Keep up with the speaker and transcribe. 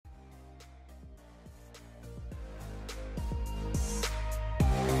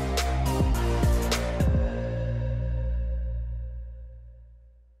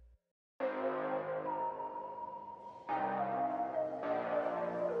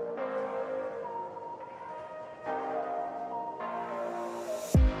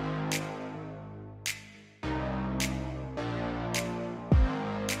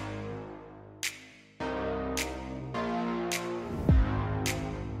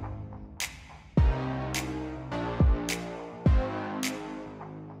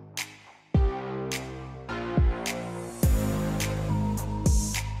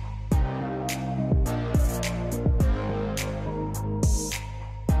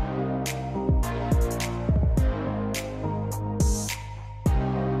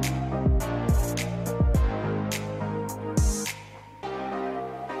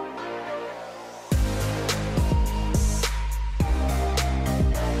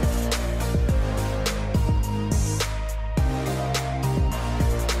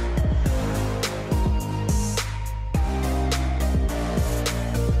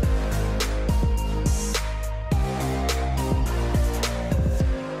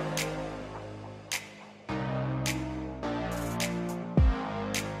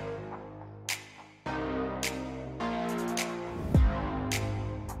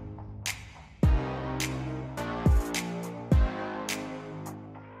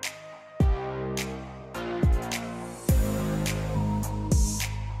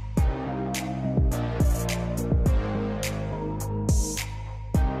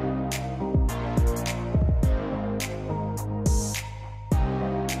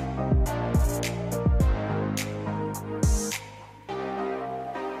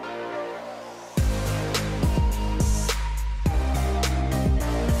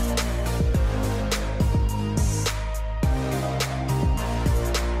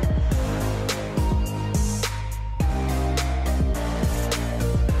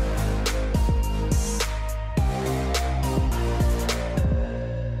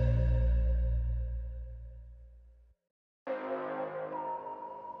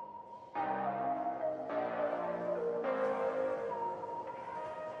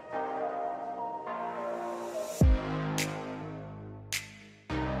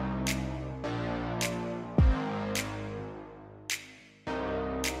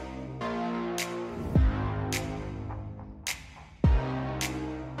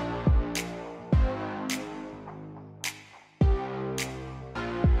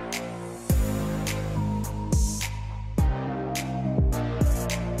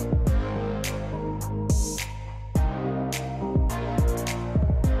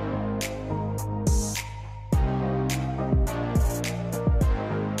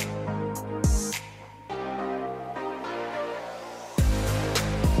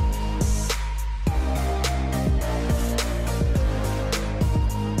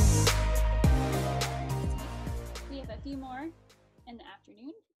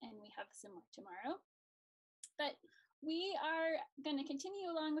going to continue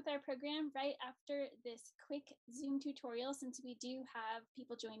along with our program right after this quick Zoom tutorial, since we do have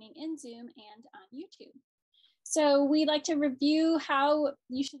people joining in Zoom and on YouTube. So we'd like to review how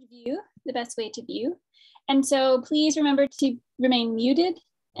you should view, the best way to view. And so please remember to remain muted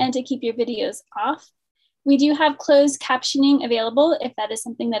and to keep your videos off. We do have closed captioning available if that is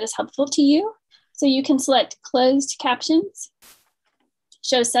something that is helpful to you. So you can select closed captions,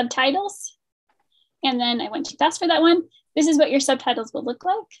 show subtitles, and then I went too fast for that one. This is what your subtitles will look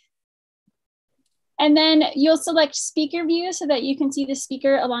like. And then you'll select speaker view so that you can see the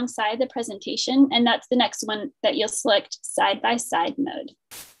speaker alongside the presentation. And that's the next one that you'll select side-by-side mode.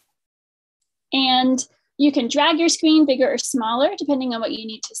 And you can drag your screen bigger or smaller depending on what you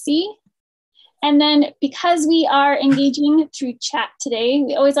need to see. And then because we are engaging through chat today,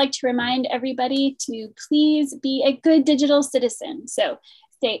 we always like to remind everybody to please be a good digital citizen. So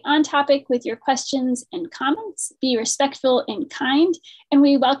stay on topic with your questions and comments, be respectful and kind, and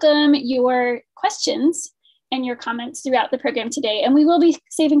we welcome your questions and your comments throughout the program today. And we will be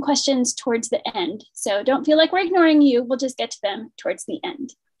saving questions towards the end. So don't feel like we're ignoring you, we'll just get to them towards the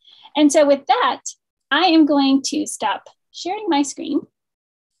end. And so with that, I am going to stop sharing my screen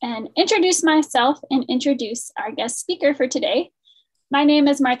and introduce myself and introduce our guest speaker for today. My name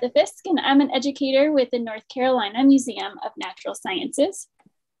is Martha Fisk, and I'm an educator with the North Carolina Museum of Natural Sciences.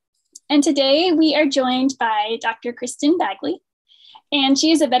 And today we are joined by Dr. Kristen Bagley, and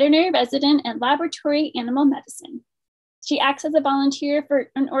she is a veterinary resident in laboratory animal medicine. She acts as a volunteer for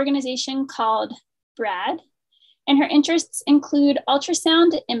an organization called BRAD, and her interests include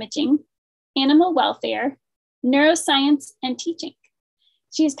ultrasound imaging, animal welfare, neuroscience, and teaching.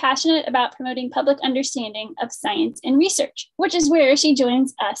 She is passionate about promoting public understanding of science and research, which is where she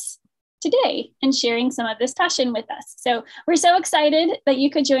joins us today and sharing some of this passion with us. So we're so excited that you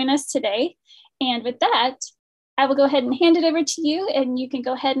could join us today. And with that, I will go ahead and hand it over to you, and you can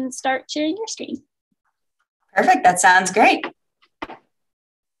go ahead and start sharing your screen. Perfect, that sounds great.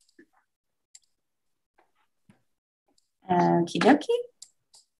 Okie dokie.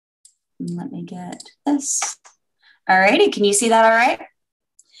 Let me get this. All righty, can you see that all right?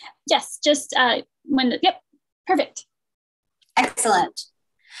 Yes, just yep, perfect. Excellent.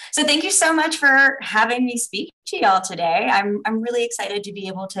 So thank you so much for having me speak to y'all today. I'm really excited to be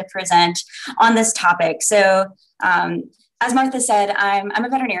able to present on this topic. So as Martha said, I'm a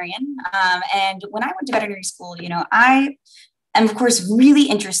veterinarian. And when I went to veterinary school, I am of course really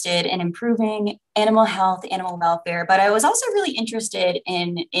interested in improving animal health, animal welfare, but I was also really interested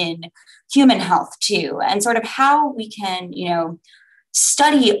in human health too, and sort of how we can,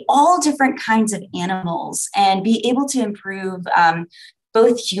 study all different kinds of animals and be able to improve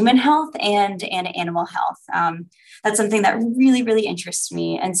both human health and animal health. That's something that really, really interests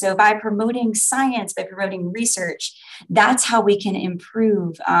me. And so by promoting science, by promoting research, that's how we can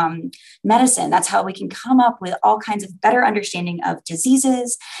improve medicine. That's how we can come up with all kinds of better understanding of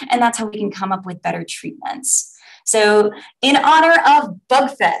diseases. And that's how we can come up with better treatments. So in honor of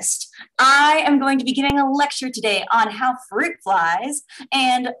BugFest, I am going to be giving a lecture today on how fruit flies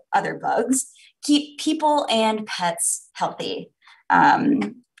and other bugs keep people and pets healthy. As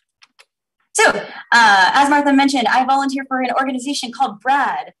Martha mentioned, I volunteer for an organization called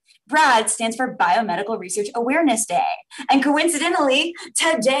BRAD. BRAD stands for Biomedical Research Awareness Day. And coincidentally,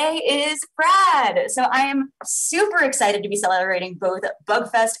 today is BRAD. So I am super excited to be celebrating both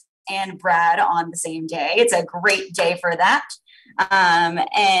BugFest and BRAD on the same day. It's a great day for that.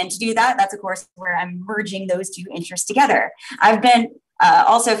 And to do that, that's of course where I'm merging those two interests together. I've been,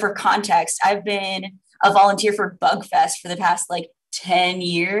 also for context, I've been a volunteer for BugFest for the past 10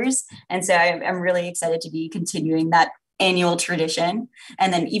 years. And so I'm really excited to be continuing that annual tradition.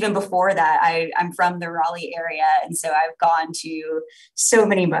 And then even before that, I'm from the Raleigh area. And so I've gone to so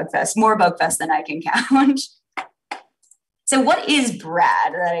many BugFests, more BugFests than I can count. So what is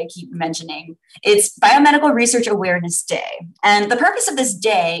BRAD that I keep mentioning? It's Biomedical Research Awareness Day. And the purpose of this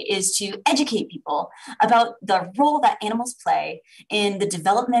day is to educate people about the role that animals play in the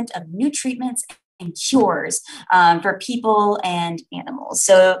development of new treatments and cures for people and animals.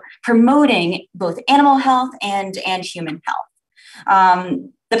 So promoting both animal health and human health.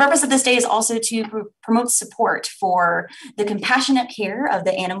 The purpose of this day is also to promote support for the compassionate care of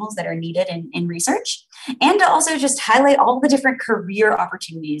the animals that are needed in research, and to also just highlight all the different career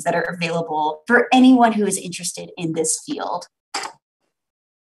opportunities that are available for anyone who is interested in this field.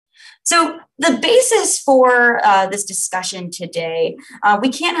 So the basis for this discussion today, we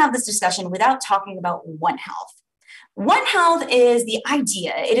can't have this discussion without talking about One Health. One Health is the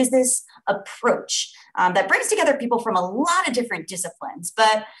idea. It is this approach that brings together people from a lot of different disciplines,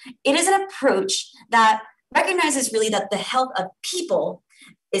 but it is an approach that recognizes really that the health of people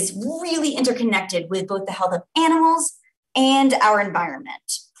is really interconnected with both the health of animals and our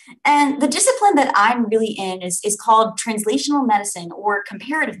environment. And the discipline that I'm really in is called translational medicine or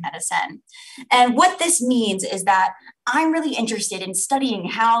comparative medicine. And what this means is that I'm really interested in studying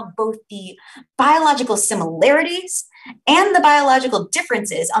how both the biological similarities and the biological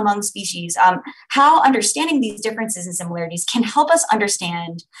differences among species, how understanding these differences and similarities can help us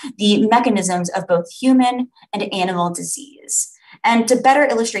understand the mechanisms of both human and animal disease. And to better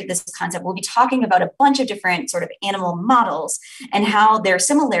illustrate this concept, we'll be talking about a bunch of different sort of animal models and how their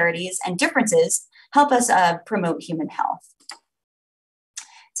similarities and differences help us promote human health.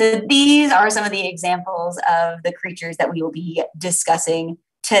 So these are some of the examples of the creatures that we will be discussing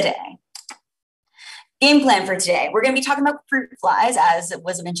today. Game plan for today. We're going to be talking about fruit flies, as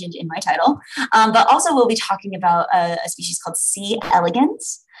was mentioned in my title, but also we'll be talking about a species called C.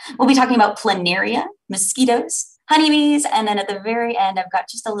 elegans. We'll be talking about planaria, mosquitoes, honeybees, and then at the very end, I've got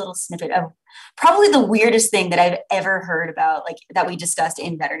just a little snippet of probably the weirdest thing that I've ever heard about, like that we discussed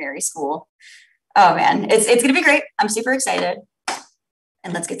in veterinary school. Oh man, it's going to be great. I'm super excited.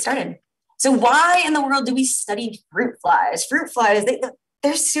 And let's get started. So why in the world do we study fruit flies? Fruit flies,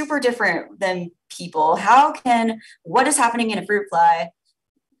 they're super different than people. How can what is happening in a fruit fly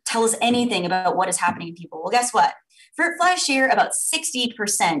tell us anything about what is happening in people? Well, guess what? Fruit flies share about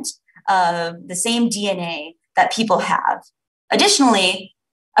 60% of the same DNA that people have. Additionally,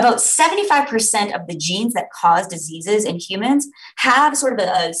 about 75% of the genes that cause diseases in humans have sort of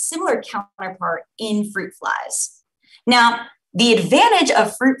a similar counterpart in fruit flies. Now, the advantage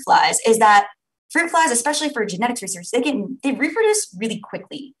of fruit flies is that fruit flies, especially for genetics research, they reproduce really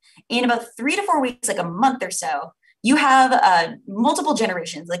quickly. In about 3 to 4 weeks, like a month or so, you have multiple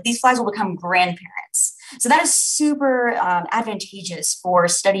generations. Like these flies will become grandparents. So that is super advantageous for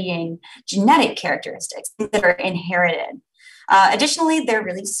studying genetic characteristics that are inherited. Additionally, they're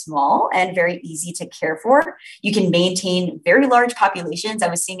really small and very easy to care for. You can maintain very large populations. I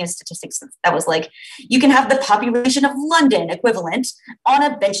was seeing a statistics that was like, you can have the population of London equivalent on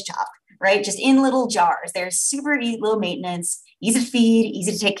a bench top, right? Just in little jars. They're super low maintenance, easy to feed,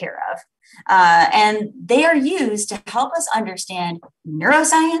 easy to take care of. And they are used to help us understand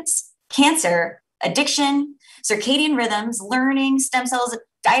neuroscience, cancer, addiction, circadian rhythms, learning, stem cells,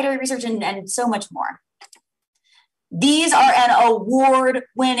 dietary research, and so much more. These are an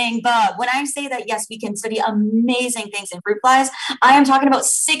award-winning bug. When I say that, yes, we can study amazing things in fruit flies, I am talking about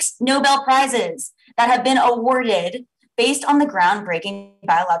 6 Nobel Prizes that have been awarded based on the groundbreaking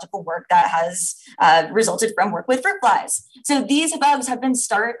biological work that has resulted from work with fruit flies. So these bugs have been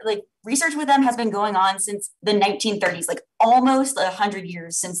research with them has been going on since the 1930s, like almost 100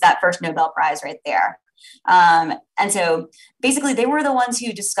 years since that first Nobel Prize right there. And so basically they were the ones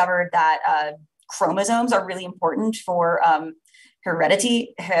who discovered that chromosomes are really important for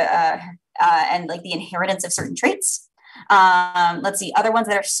heredity and like the inheritance of certain traits. Let's see, other ones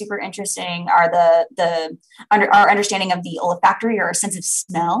that are super interesting are our understanding of the olfactory or sense of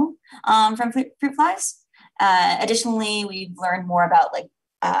smell from fruit flies. Additionally, we've learned more about like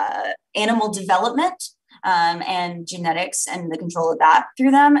animal development and genetics and the control of that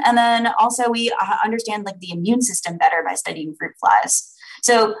through them. And then also we understand like the immune system better by studying fruit flies.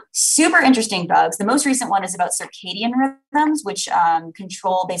 So super interesting bugs. The most recent one is about circadian rhythms, which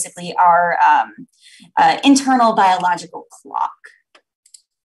control basically our internal biological clock.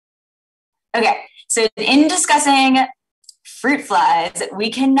 Okay, so in discussing fruit flies, we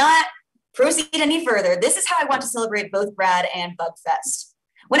cannot proceed any further. This is how I want to celebrate both Brad and Bug Fest.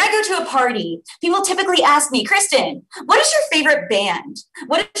 When I go to a party, people typically ask me, Kristen, what is your favorite band?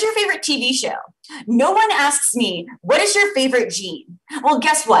 What is your favorite TV show? No one asks me, what is your favorite gene? Well,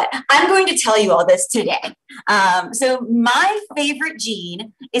 guess what? I'm going to tell you all this today. So my favorite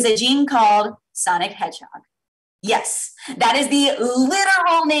gene is a gene called Sonic Hedgehog. Yes, that is the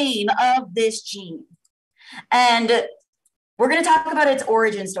literal name of this gene. And we're going to talk about its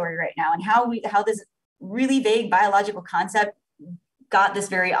origin story right now and how this really vague biological concept got this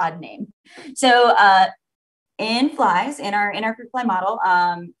very odd name. So in flies, in our fruit fly model,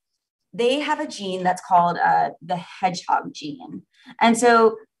 they have a gene that's called the hedgehog gene. And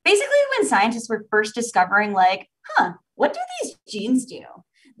so basically when scientists were first discovering like, what do these genes do?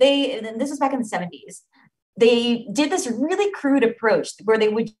 This was back in the 70s. They did this really crude approach where they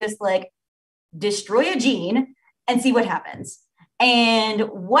would just like destroy a gene and see what happens. And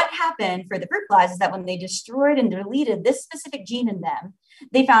what happened for the fruit flies is that when they destroyed and deleted this specific gene in them,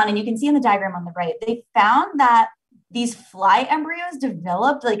 they found, and you can see in the diagram on the right, they found that these fly embryos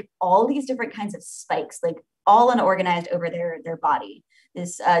developed like all these different kinds of spikes, like all unorganized over their body.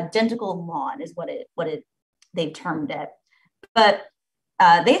 This dentical lawn is what it they've termed it. But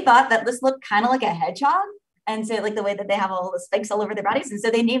they thought that this looked kind of like a hedgehog. And so like the way that they have all the spikes all over their bodies. And so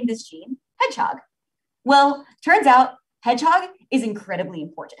they named this gene hedgehog. Well, turns out hedgehog is incredibly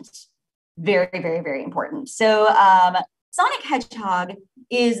important. Very, very, very important. So sonic hedgehog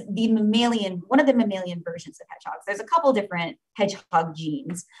is one of the mammalian versions of hedgehogs. There's a couple different hedgehog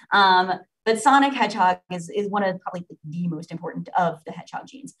genes. But sonic hedgehog is one of probably the most important of the hedgehog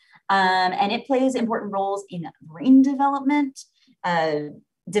genes. And it plays important roles in brain development,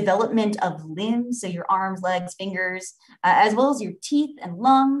 development of limbs, so your arms, legs, fingers, as well as your teeth and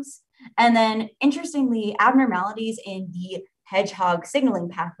lungs. And then interestingly, abnormalities in the hedgehog signaling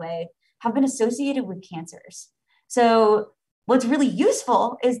pathway have been associated with cancers. So what's really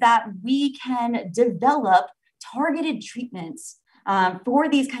useful is that we can develop targeted treatments for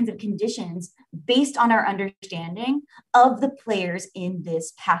these kinds of conditions based on our understanding of the players in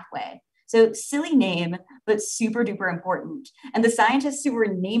this pathway. So silly name, but super duper important. And the scientists who were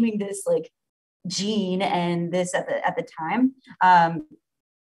naming this like gene and this at the time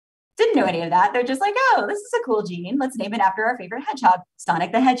didn't know any of that. They're just like, oh, this is a cool gene. Let's name it after our favorite hedgehog,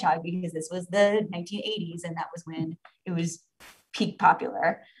 Sonic the Hedgehog, because this was the 1980s and that was when it was peak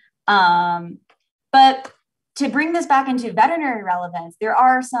popular. But to bring this back into veterinary relevance, there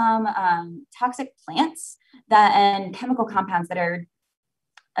are some toxic plants and chemical compounds that are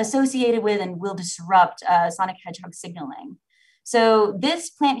associated with and will disrupt sonic hedgehog signaling. So this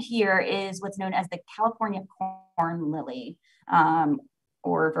plant here is what's known as the California corn lily,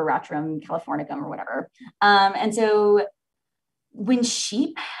 or Veratrum californicum or whatever. And so when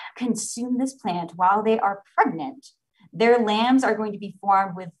sheep consume this plant while they are pregnant, their lambs are going to be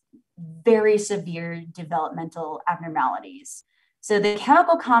formed with very severe developmental abnormalities. So the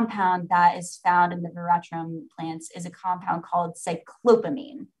chemical compound that is found in the Veratrum plants is a compound called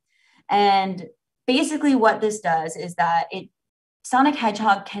cyclopamine. And basically what this does is that sonic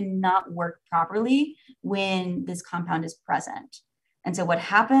hedgehog cannot work properly when this compound is present. And so what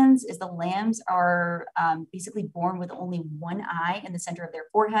happens is the lambs are basically born with only one eye in the center of their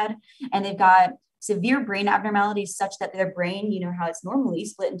forehead, and they've got severe brain abnormalities such that their brain, you know how it's normally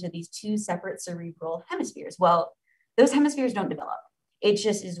split into these two separate cerebral hemispheres. Well, those hemispheres don't develop. It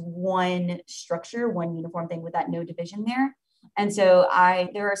just is one structure, one uniform thing with that no division there. And so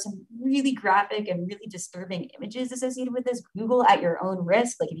there are some really graphic and really disturbing images associated with this. Google at your own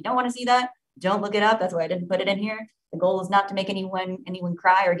risk. Like if you don't want to see that, don't look it up. That's why I didn't put it in here. The goal is not to make anyone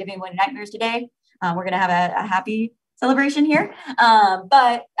cry or give anyone nightmares today. We're going to have a happy celebration here.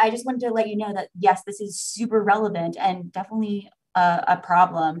 But I just wanted to let you know that, yes, this is super relevant and definitely a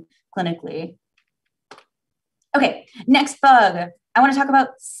problem clinically. Okay, next bug. I want to talk about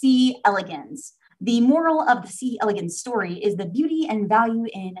C. elegans. The moral of the C. elegans story is the beauty and value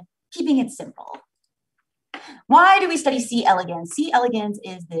in keeping it simple. Why do we study C. elegans? C. elegans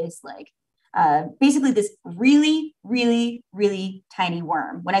is this basically this really, really, really tiny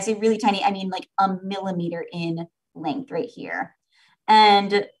worm. When I say really tiny, I mean like a millimeter in length right here.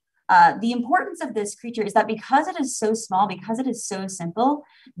 And the importance of this creature is that because it is so small, because it is so simple,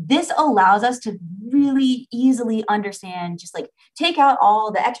 this allows us to really easily understand, just like take out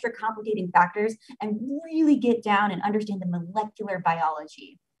all the extra complicating factors and really get down and understand the molecular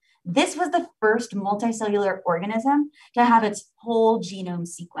biology. This was the first multicellular organism to have its whole genome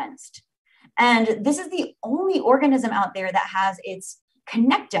sequenced. And this is the only organism out there that has its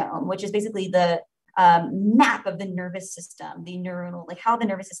connectome, which is basically the map of the nervous system, the neuronal, like how the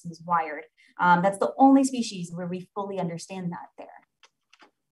nervous system is wired. That's the only species where we fully understand that there.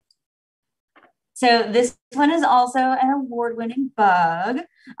 So this one is also an award-winning bug.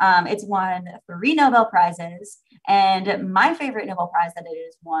 It's won 3 Nobel Prizes. And my favorite Nobel Prize that it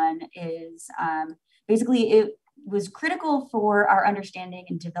has won is basically it was critical for our understanding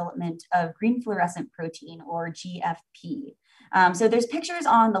and development of green fluorescent protein, or GFP. So there's pictures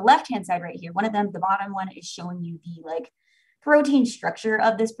on the left-hand side right here. One of them, the bottom one, is showing you the protein structure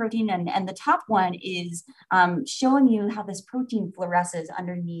of this protein. And the top one is showing you how this protein fluoresces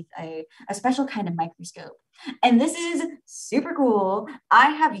underneath a special kind of microscope. And this is super cool. I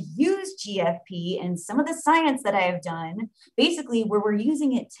have used GFP in some of the science that I have done, basically where we're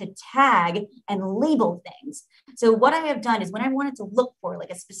using it to tag and label things. So what I have done is when I wanted to look for like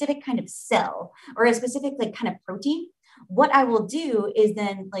a specific kind of cell or a specific kind of protein, what I will do is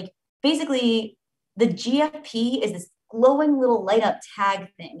then basically the GFP is this glowing little light up tag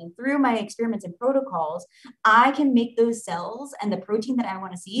thing. And through my experiments and protocols, I can make those cells and the protein that I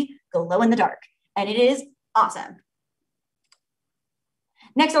want to see glow in the dark. And it is awesome.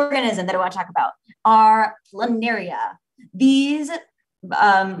 Next organism that I want to talk about are planaria. These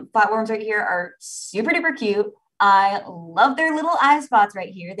flatworms right here are super duper cute. I love their little eye spots right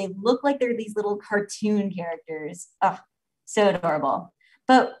here. They look like they're these little cartoon characters. Oh, so adorable.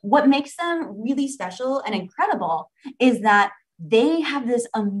 But what makes them really special and incredible is that they have this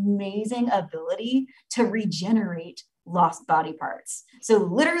amazing ability to regenerate lost body parts. So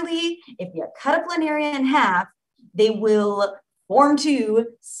literally, if you cut a planaria in half, they will form two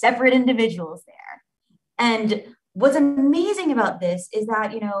separate individuals there. And what's amazing about this is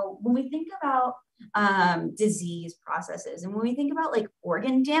that, when we think about disease processes and when we think about like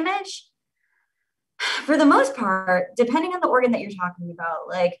organ damage, for the most part, depending on the organ that you're talking about,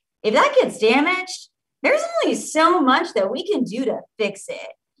 like if that gets damaged, there's only so much that we can do to fix it.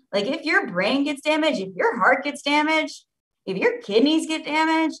 Like if your brain gets damaged, if your heart gets damaged, if your kidneys get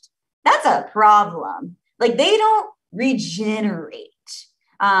damaged, that's a problem. Like they don't regenerate,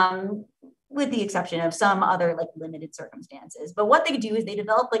 with the exception of some other like limited circumstances. But what they do is they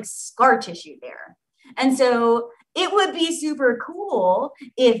develop like scar tissue there. And so it would be super cool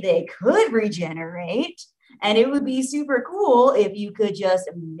if they could regenerate. And it would be super cool if you could just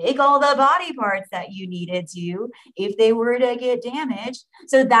make all the body parts that you needed to if they were to get damaged.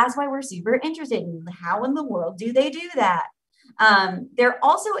 So that's why we're super interested in how in the world do they do that? They're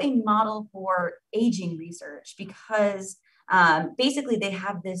also a model for aging research because basically they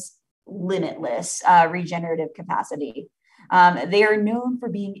have this limitless regenerative capacity. They are known for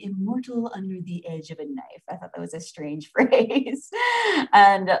being immortal under the edge of a knife. I thought that was a strange phrase.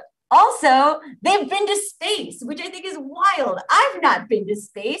 And also, they've been to space, which I think is wild. I've not been to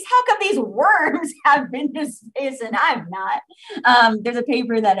space. How come these worms have been to space and I've not? There's a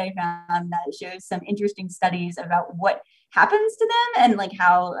paper that I found that shows some interesting studies about what happens to them and like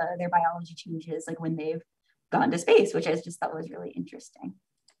how their biology changes like when they've gone to space, which I just thought was really interesting.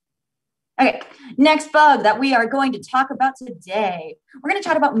 Okay, next bug that we are going to talk about today, we're going to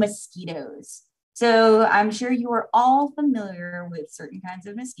talk about mosquitoes. So I'm sure you are all familiar with certain kinds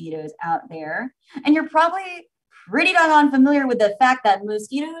of mosquitoes out there, and you're probably pretty doggone familiar with the fact that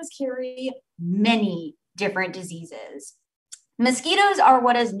mosquitoes carry many different diseases. Mosquitoes are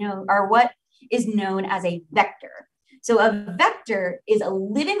what is known as a vector. So a vector is a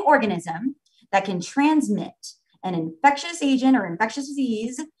living organism that can transmit an infectious agent or infectious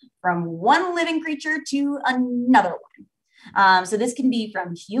disease from one living creature to another one. So this can be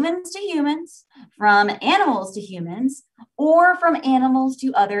from humans to humans, from animals to humans, or from animals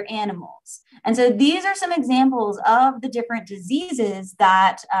to other animals. And so these are some examples of the different diseases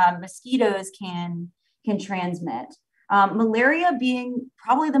that mosquitoes can transmit. Malaria being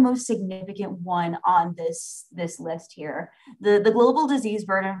probably the most significant one on this list here. The global disease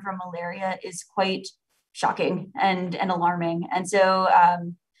burden from malaria is quite shocking and alarming. And so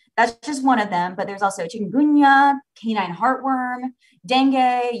that's just one of them, but there's also chikungunya, canine heartworm,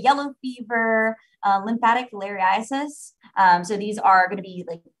 dengue, yellow fever, lymphatic filariasis. So these are going to be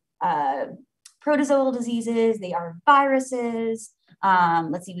like protozoal diseases. They are viruses.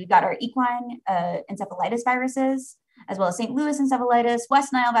 Let's see, we've got our equine encephalitis viruses, as well as St. Louis encephalitis,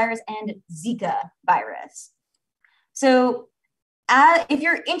 West Nile virus, and Zika virus. So if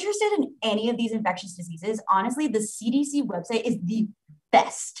you're interested in any of these infectious diseases, honestly, the CDC website is the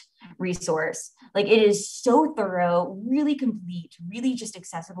best resource. Like it is so thorough, really complete, really just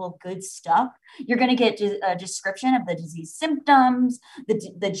accessible, good stuff. You're going to get a description of the disease symptoms,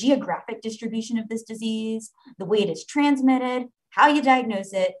 the geographic distribution of this disease, the way it is transmitted, how you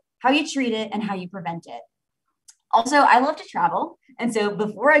diagnose it, how you treat it, and how you prevent it. Also, I love to travel. And so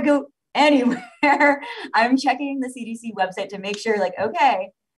before I go anywhere, I'm checking the CDC website to make sure like, okay,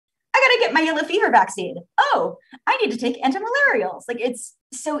 I got to get my yellow fever vaccine. Oh, I need to take antimalarials. Like it's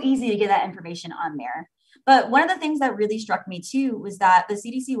so easy to get that information on there. But one of the things that really struck me too was that the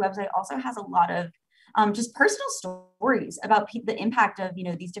CDC website also has a lot of just personal stories about the impact of,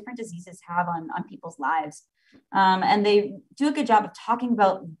 these different diseases have on people's lives. And they do a good job of talking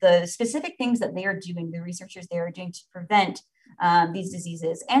about the specific things that they are doing, the researchers they are doing to prevent these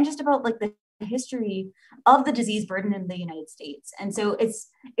diseases, and just about like the history of the disease burden in the United States. And so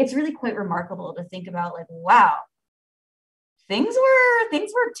it's really quite remarkable to think about like, wow, things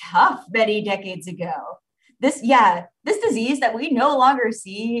were tough many decades ago. This disease that we no longer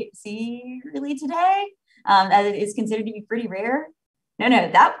see really today, that is considered to be pretty rare. No,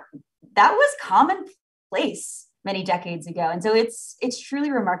 that was commonplace many decades ago. And so it's truly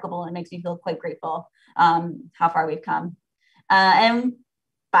remarkable, and it makes me feel quite grateful how far we've come. And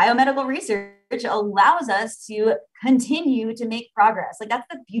biomedical research allows us to continue to make progress. Like that's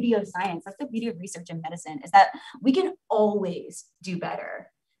the beauty of science. That's the beauty of research in medicine, is that we can always do better.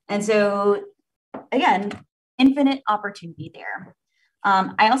 And so again, infinite opportunity there.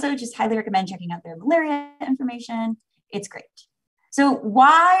 I also just highly recommend checking out their malaria information. It's great. So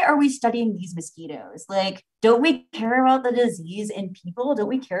why are we studying these mosquitoes? Like, don't we care about the disease in people? Don't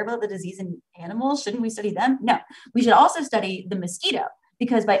we care about the disease in animals? Shouldn't we study them? No, we should also study the mosquito,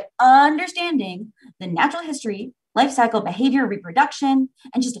 because by understanding the natural history, life cycle, behavior, reproduction,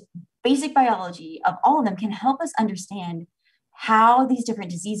 and just basic biology of all of them can help us understand how these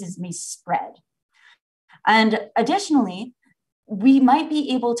different diseases may spread. And additionally, we might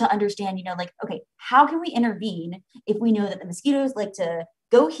be able to understand, like, okay, how can we intervene if we know that the mosquitoes like to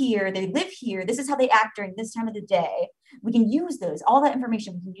go here, they live here, this is how they act during this time of the day. We can use those, all that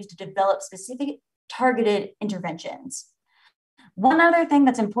information we can use to develop specific targeted interventions. One other thing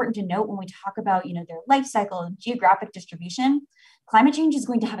that's important to note when we talk about, their life cycle and geographic distribution, climate change is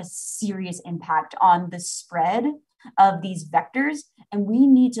going to have a serious impact on the spread of these vectors, and we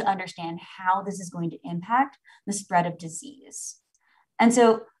need to understand how this is going to impact the spread of disease. And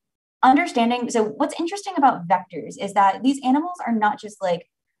so what's interesting about vectors is that these animals are not just like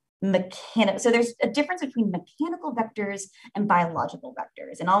mechanical. So there's a difference between mechanical vectors and biological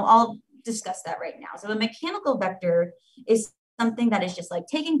vectors. And I'll discuss that right now. So a mechanical vector is something that is just like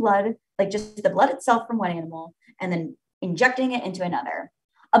taking blood, like just the blood itself from one animal, and then injecting it into another.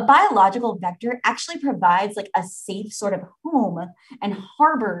 A biological vector actually provides like a safe sort of home and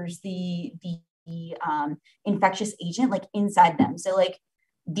harbors the infectious agent like inside them. So like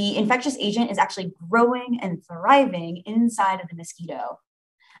the infectious agent is actually growing and thriving inside of the mosquito.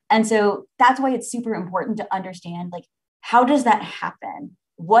 And so that's why it's super important to understand, like, how does that happen?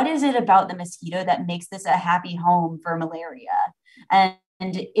 What is it about the mosquito that makes this a happy home for malaria? And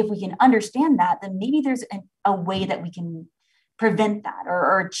if we can understand that, then maybe there's a way that we can prevent that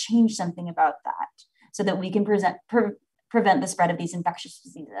or change something about that so that we can prevent the spread of these infectious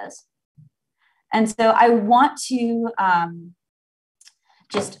diseases. And so I want to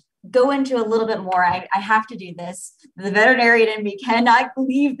just go into a little bit more. I have to do this. The veterinarian in me cannot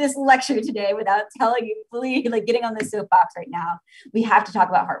leave this lecture today without telling you, please, like getting on the soapbox right now. We have to talk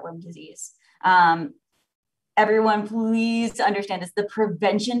about heartworm disease. Everyone, please understand this. The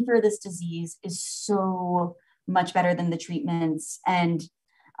prevention for this disease is so much better than the treatments. And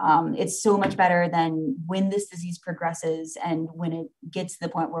it's so much better than when this disease progresses and when it gets to the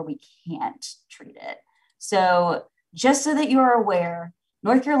point where we can't treat it. So just so that you're aware,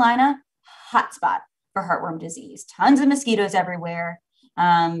 North Carolina, hotspot for heartworm disease. Tons of mosquitoes everywhere.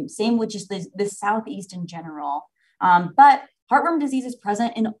 Same with just the Southeast in general. But heartworm disease is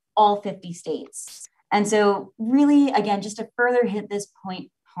present in all 50 states. And so really, again, just to further hit this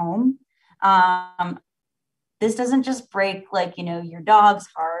point home, this doesn't just break like, your dog's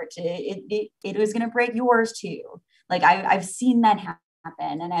heart. It was going to break yours too. Like I've seen that happen.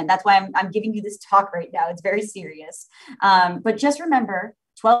 And that's why I'm giving you this talk right now. It's very serious. But just remember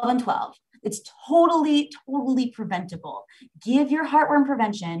 12 and 12. It's totally preventable. Give your heartworm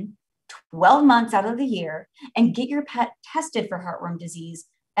prevention 12 months out of the year and get your pet tested for heartworm disease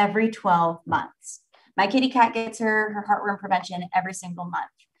every 12 months. My kitty cat gets her heartworm prevention every single month.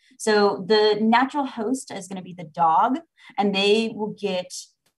 So the natural host is going to be the dog, and they will get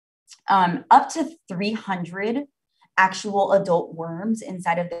up to 300 actual adult worms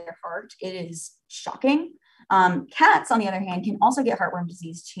inside of their heart. It is shocking. Cats, on the other hand, can also get heartworm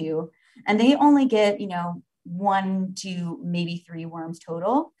disease too. And they only get, 1 to maybe 3 worms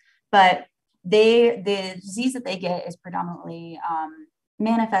total. But the disease that they get is predominantly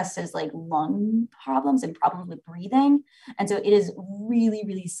manifests as like lung problems and problems with breathing. And so it is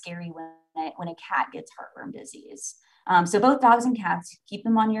really scary when a cat gets heartworm disease. So both dogs and cats, keep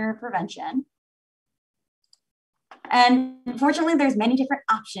them on your prevention. And fortunately, there's many different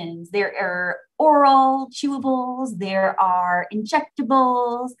options. There are oral chewables, there are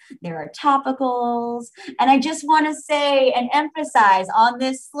injectables, there are topicals. And I just want to say and emphasize on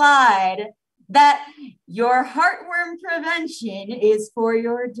this slide that your heartworm prevention is for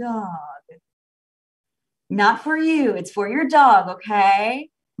your dog. Not for you, it's for your dog, okay?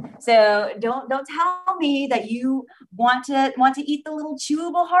 So don't tell me that you want to eat the little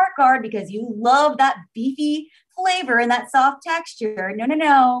chewable heart guard because you love that beefy flavor and that soft texture.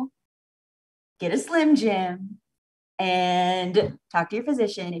 No. Get a Slim Jim and talk to your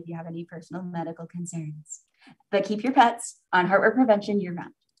physician if you have any personal medical concerns. But keep your pets on heartworm prevention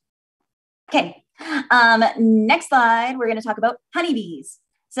year-round. Okay, next slide, we're going to talk about honeybees.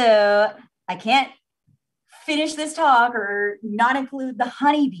 So I can't finish this talk or not include the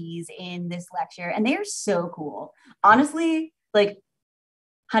honeybees in this lecture, and they are so cool. Honestly, like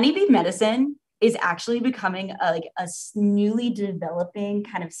honeybee medicine is actually becoming a newly developing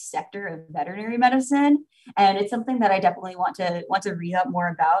kind of sector of veterinary medicine. And it's something that I definitely want to read up more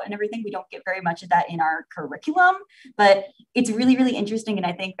about and everything. We don't get very much of that in our curriculum, but it's really, really interesting. And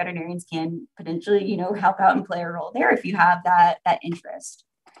I think veterinarians can potentially, help out and play a role there if you have that interest.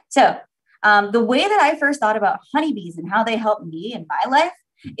 So the way that I first thought about honeybees and how they help me in my life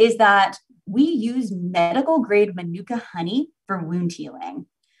is that we use medical grade Manuka honey for wound healing.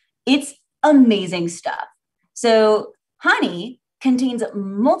 It's amazing stuff. So honey contains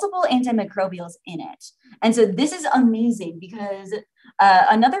multiple antimicrobials in it. And so this is amazing because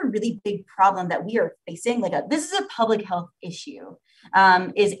another really big problem that we are facing, this is a public health issue,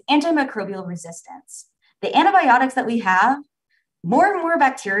 is antimicrobial resistance. The antibiotics that we have, more and more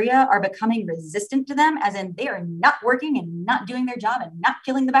bacteria are becoming resistant to them, as in they are not working and not doing their job and not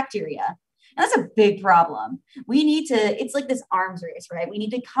killing the bacteria. And that's a big problem. We need to, it's like this arms race, right? We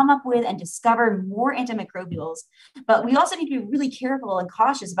need to come up with and discover more antimicrobials, but we also need to be really careful and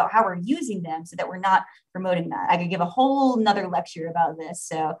cautious about how we're using them so that we're not promoting that. I could give a whole nother lecture about this,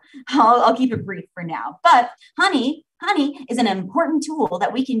 so I'll keep it brief for now. But honey is an important tool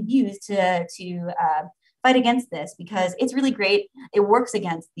that we can use to fight against this because it's really great. It works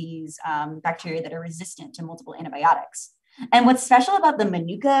against these bacteria that are resistant to multiple antibiotics. And what's special about the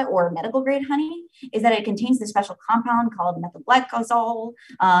Manuka or medical grade honey is that it contains this special compound called methylglycosol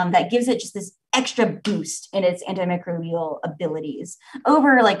that gives it just this extra boost in its antimicrobial abilities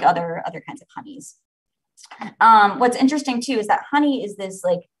over other kinds of honeys. What's interesting too is that honey is this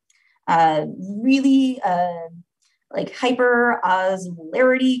really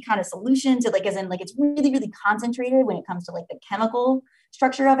hyperosmolarity kind of solution. So as in it's really, really concentrated when it comes to the chemical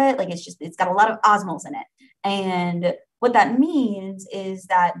structure of it. It's got a lot of osmoles in it. And what that means is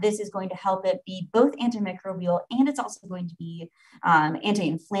that this is going to help it be both antimicrobial and it's also going to be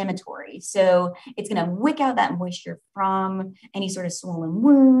anti-inflammatory. So it's going to wick out that moisture from any sort of swollen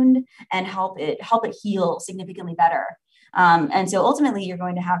wound and help it heal significantly better. And so ultimately you're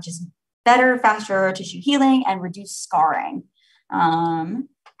going to have just better, faster tissue healing and reduced scarring.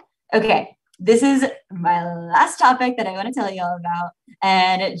 Okay, this is my last topic that I want to tell you all about.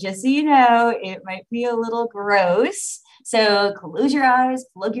 And just so you know, it might be a little gross. So close your eyes,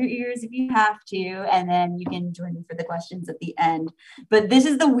 plug your ears if you have to, and then you can join me for the questions at the end. But this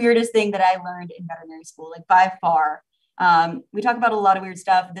is the weirdest thing that I learned in veterinary school, by far. We talk about a lot of weird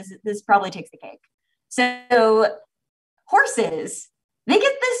stuff. This probably takes the cake. So horses, they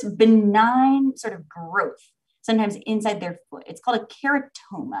get this benign sort of growth sometimes inside their foot. It's called a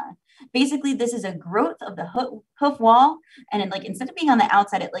keratoma. Basically, this is a growth of the hoof wall, and it, instead of being on the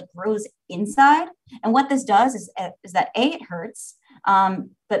outside, it grows inside. And what this does is that A, it hurts,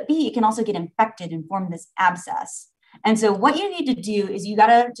 but B, it can also get infected and form this abscess. And so what you need to do is you got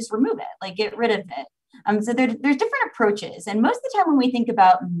to just remove it, get rid of it. So there's different approaches. And most of the time when we think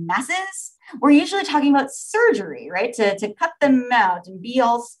about masses, we're usually talking about surgery, right? To cut them out and be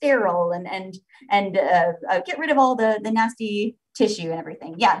all sterile and get rid of all the nasty tissue and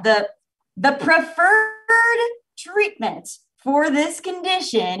everything. Yeah, the preferred treatment for this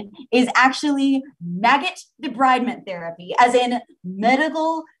condition is actually maggot debridement therapy, as in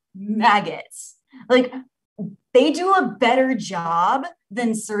medical maggots. They do a better job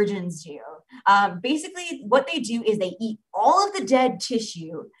than surgeons do. Basically, what they do is they eat all of the dead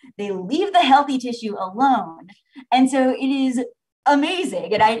tissue. They leave the healthy tissue alone. And so it is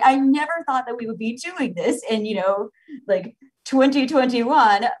amazing. And I never thought that we would be doing this in,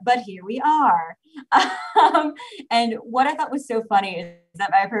 2021, but here we are. And what I thought was so funny is that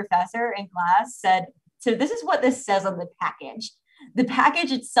my professor in class said, so this is what this says on the package. The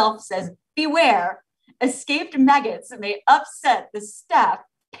package itself says, beware, escaped maggots may upset the staff,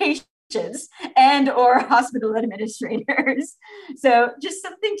 patients, and or hospital administrators. So just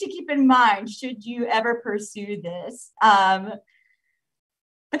something to keep in mind should you ever pursue this.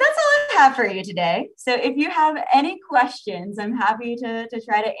 But that's all I have for you today. So if you have any questions, I'm happy to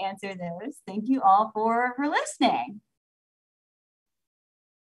try to answer those. Thank you all for listening.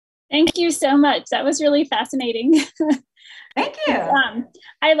 Thank you so much. That was really fascinating. Thank you.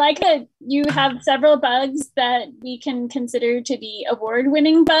 I like that you have several bugs that we can consider to be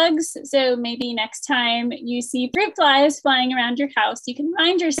award-winning bugs. So maybe next time you see fruit flies flying around your house, you can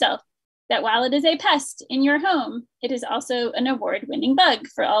remind yourself that while it is a pest in your home, it is also an award-winning bug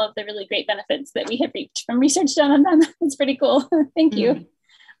for all of the really great benefits that we have reaped from research done on them. It's pretty cool. Thank you.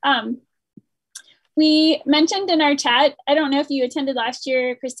 We mentioned in our chat, I don't know if you attended last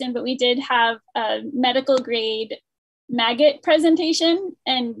year, Kristen, but we did have a medical grade maggot presentation,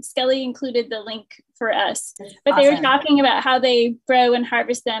 and Skelly included the link for us. That's But awesome. they were talking about how they grow and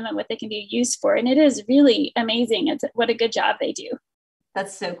harvest them and what they can be used for. And it is really amazing. What a good job they do.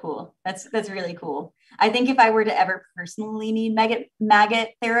 That's so cool. That's really cool. I think if I were to ever personally need maggot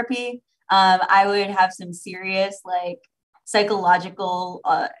therapy, I would have some serious like psychological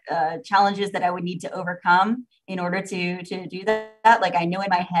challenges that I would need to overcome in order to do that. Like I know in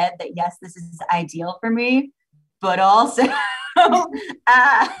my head that yes, this is ideal for me, but also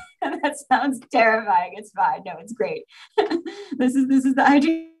that sounds terrifying. It's fine. No, it's great. This is the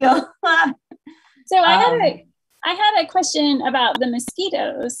ideal. So I had a question about the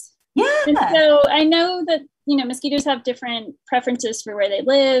mosquitoes. Yeah. And so I know that, mosquitoes have different preferences for where they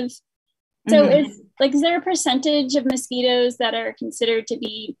live. So is there a percentage of mosquitoes that are considered to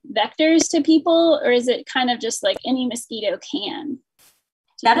be vectors to people, or is it kind of just like any mosquito can?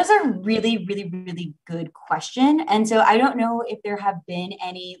 That is a really, really, really good question. And so I don't know if there have been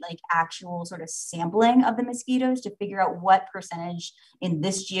any like actual sort of sampling of the mosquitoes to figure out what percentage in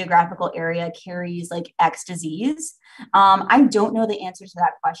this geographical area carries like X disease. I don't know the answer to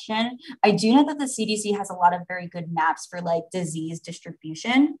that question. I do know that the CDC has a lot of very good maps for like disease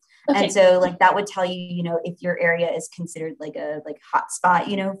distribution. Okay. And so like that would tell you, if your area is considered like a hot spot,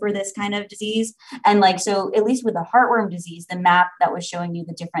 for this kind of disease. And like, so at least with the heartworm disease, the map that was showing you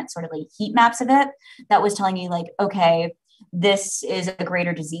the different sort of like heat maps of it, that was telling you like, okay, this is a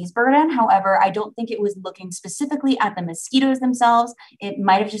greater disease burden. However, I don't think it was looking specifically at the mosquitoes themselves. It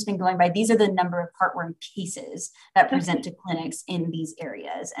might have just been going by, these are the number of heartworm cases that present to clinics in these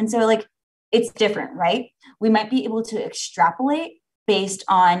areas. And so like, it's different, right? We might be able to extrapolate based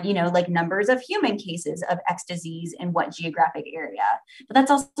on, like numbers of human cases of X disease in what geographic area. But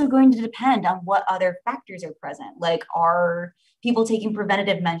that's also going to depend on what other factors are present. Like, are people taking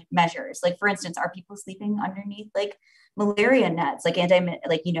preventative measures? Like, for instance, are people sleeping underneath like malaria nets, like netting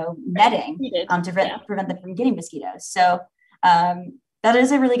to prevent them from getting mosquitoes? So that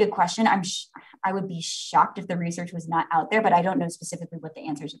is a really good question. I would be shocked if the research was not out there, but I don't know specifically what the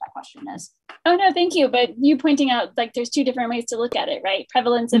answer to that question is. Oh, no, thank you. But you pointing out like there's two different ways to look at it, right?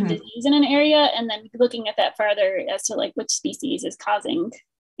 Prevalence of disease in an area, and then looking at that farther as to like which species is causing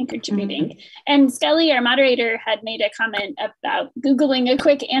and contributing. And Skelly, our moderator, had made a comment about Googling a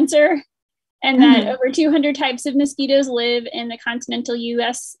quick answer, and that over 200 types of mosquitoes live in the continental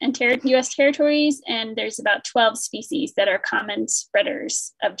U.S. and U.S. territories, and there's about 12 species that are common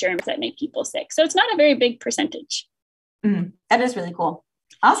spreaders of germs that make people sick. So it's not a very big percentage. That is really cool.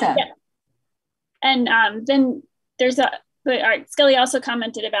 Awesome. Yeah. And then there's Skelly also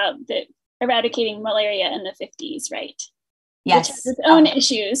commented about the eradicating malaria in the 50s, right? Yes. Which has its own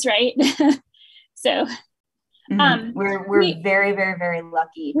issues, right? So we're very, very, very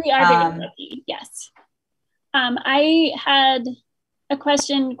lucky. We are very lucky, yes. I had a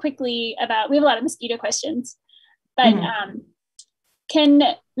question quickly we have a lot of mosquito questions, but can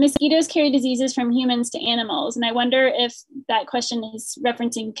mosquitoes carry diseases from humans to animals? And I wonder if that question is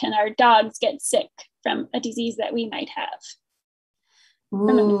referencing, can our dogs get sick from a disease that we might have?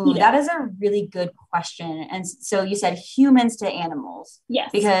 Ooh, that is a really good question. And so you said humans to animals. Yes.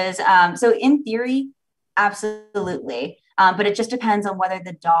 Because, so in theory, absolutely. But it just depends on whether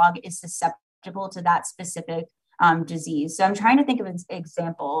the dog is susceptible to that specific disease. So I'm trying to think of an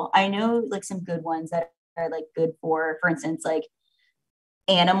example. I know like some good ones that are like good for instance, like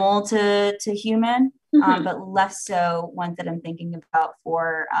animal to human, but less so ones that I'm thinking about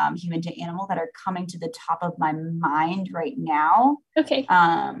for human to animal that are coming to the top of my mind right now. Okay.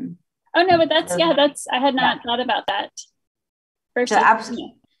 Oh no, but I had not thought about that. So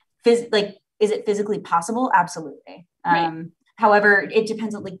absolutely, is it physically possible? Absolutely. Right. However, it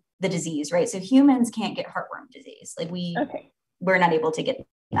depends on like the disease, right? So humans can't get heartworm disease. Like we're not able to get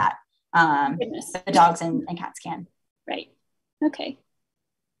that. The dogs and cats can. Right. Okay.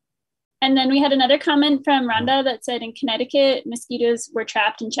 And then we had another comment from Rhonda that said in Connecticut, mosquitoes were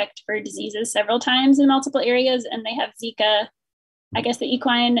trapped and checked for diseases several times in multiple areas, and they have Zika, I guess the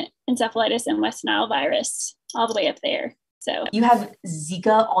equine encephalitis and West Nile virus all the way up there. So you have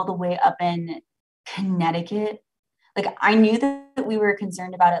Zika all the way up in Connecticut. Like I knew that we were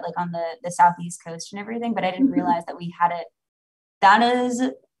concerned about it like on the southeast coast and everything, but I didn't realize that we had it. That is,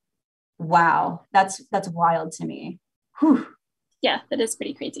 wow. That's wild to me. Whew. Yeah, that is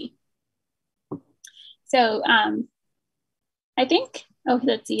pretty crazy. So I think,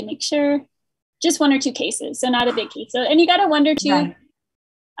 let's see, make sure, just one or two cases. So not a big case. So, and you got to wonder too,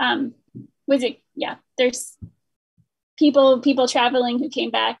 there's people traveling who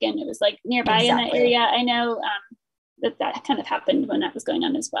came back and it was like nearby in that area. I know that kind of happened when that was going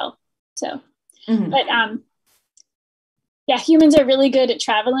on as well. So, but Yeah, humans are really good at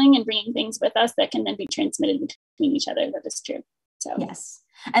traveling and bringing things with us that can then be transmitted between each other. That is true. So yes.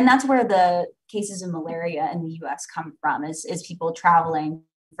 And that's where the cases of malaria in the US come from, is people traveling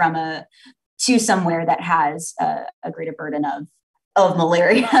from to somewhere that has a greater burden of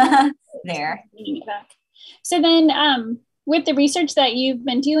malaria there. So then with the research that you've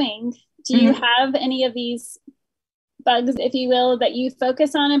been doing, do you have any of these bugs, if you will, that you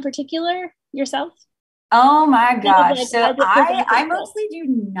focus on in particular yourself? Oh my gosh. So I mostly do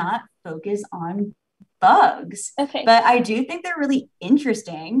not focus on bugs, but I do think they're really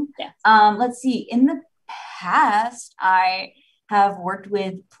interesting. Yes. Let's see. In the past, I have worked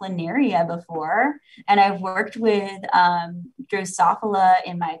with planaria before, and I've worked with Drosophila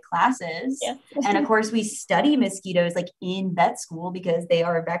in my classes. Yes. And of course, we study mosquitoes like in vet school because they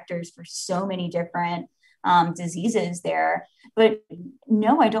are vectors for so many different diseases there. But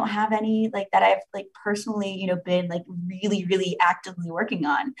no, I don't have any like that I've like personally, been like really, really actively working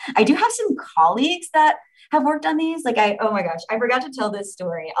on. I do have some colleagues that have worked on these. Oh my gosh, I forgot to tell this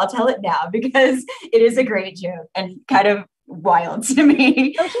story. I'll tell it now because it is a great joke and kind of wild to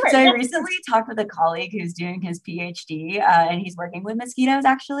me. Oh, sure. So I recently talked with a colleague who's doing his PhD and he's working with mosquitoes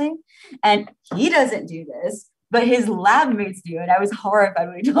actually. And he doesn't do this, but his lab mates do. And I was horrified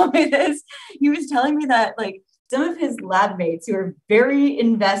when he told me this. He was telling me that like some of his lab mates who are very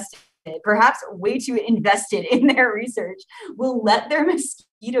invested, perhaps way too invested in their research, will let their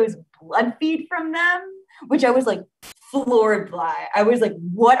mosquitoes blood feed from them, which I was like floored by. I was like,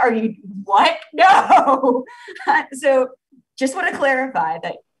 what? No. So just want to clarify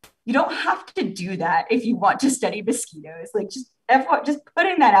that you don't have to do that if you want to study mosquitoes. Like just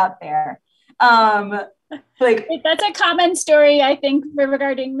putting that out there. Like that's a common story, I think,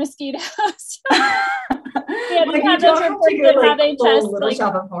 regarding mosquitoes. Yeah, like have those reports of how they test like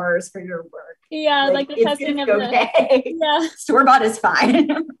shop of horrors for your work. Yeah, like the testing of the store bought is fine.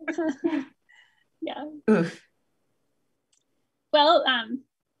 Yeah. Oof. Well,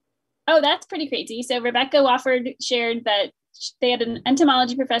 that's pretty crazy. So Rebecca Wofford shared that they had an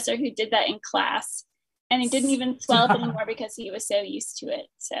entomology professor who did that in class, and he didn't even swell up anymore because he was so used to it.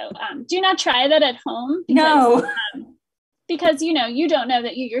 So do not try that at home. Because you don't know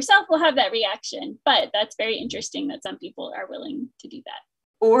that you yourself will have that reaction, but that's very interesting that some people are willing to do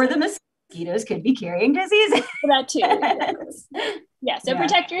that. Or the mosquitoes could be carrying diseases. That too. Yeah. So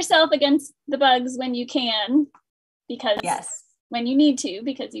protect yourself against the bugs when you can, because when you need to,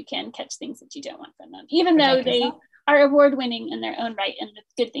 because you can catch things that you don't want from them, even though they are award-winning in their own right and the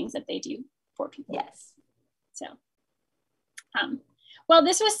good things that they do for people. Yes. So, well,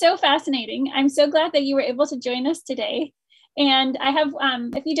 this was so fascinating. I'm so glad that you were able to join us today. And I have,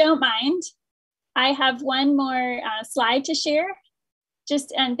 if you don't mind, I have one more slide to share,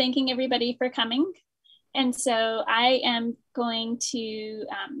 just thanking everybody for coming. And so I am going to,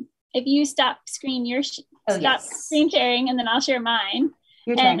 if you stop screen screen sharing, and then I'll share mine.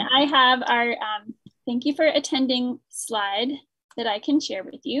 And I have our thank you for attending slide that I can share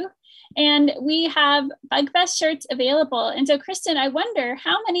with you. And we have BugFest shirts available. And so, Kristen, I wonder,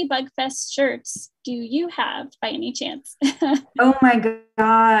 how many BugFest shirts do you have by any chance? Oh my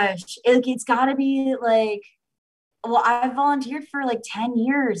gosh. It's got to be like, well, I've volunteered for like 10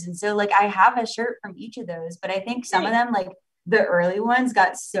 years. And so like I have a shirt from each of those, but I think some of them, like the early ones,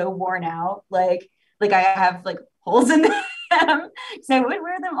 got so worn out. Like I have like holes in them. So I would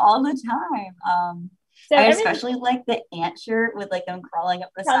wear them all the time. So I especially like the ant shirt with like them crawling up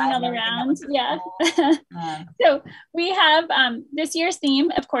the side all around. Yeah. Cool. So we have this year's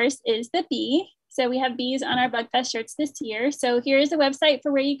theme, of course, is the bee. So we have bees on our BugFest shirts this year. So here is a website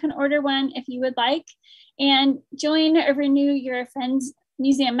for where you can order one if you would like, and join or renew your Friends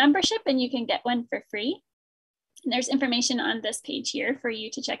Museum membership, and you can get one for free. And there's information on this page here for you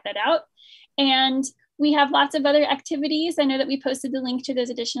to check that out. And we have lots of other activities. I know that we posted the link to those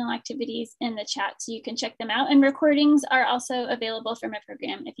additional activities in the chat, so you can check them out. And recordings are also available from a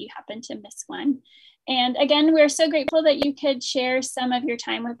program if you happen to miss one. And again, we're so grateful that you could share some of your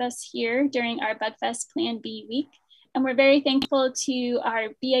time with us here during our BugFest Plan B week. And we're very thankful to our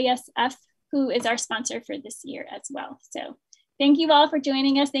BASF, who is our sponsor for this year as well. So thank you all for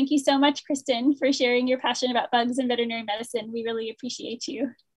joining us. Thank you so much, Kristen, for sharing your passion about bugs and veterinary medicine. We really appreciate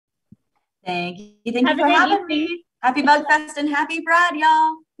you. Thank you. Thank you for having me. Happy BugFest and happy Brad,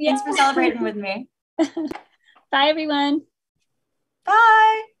 y'all. Thanks for celebrating with me. Bye, everyone.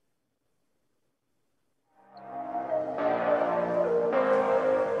 Bye.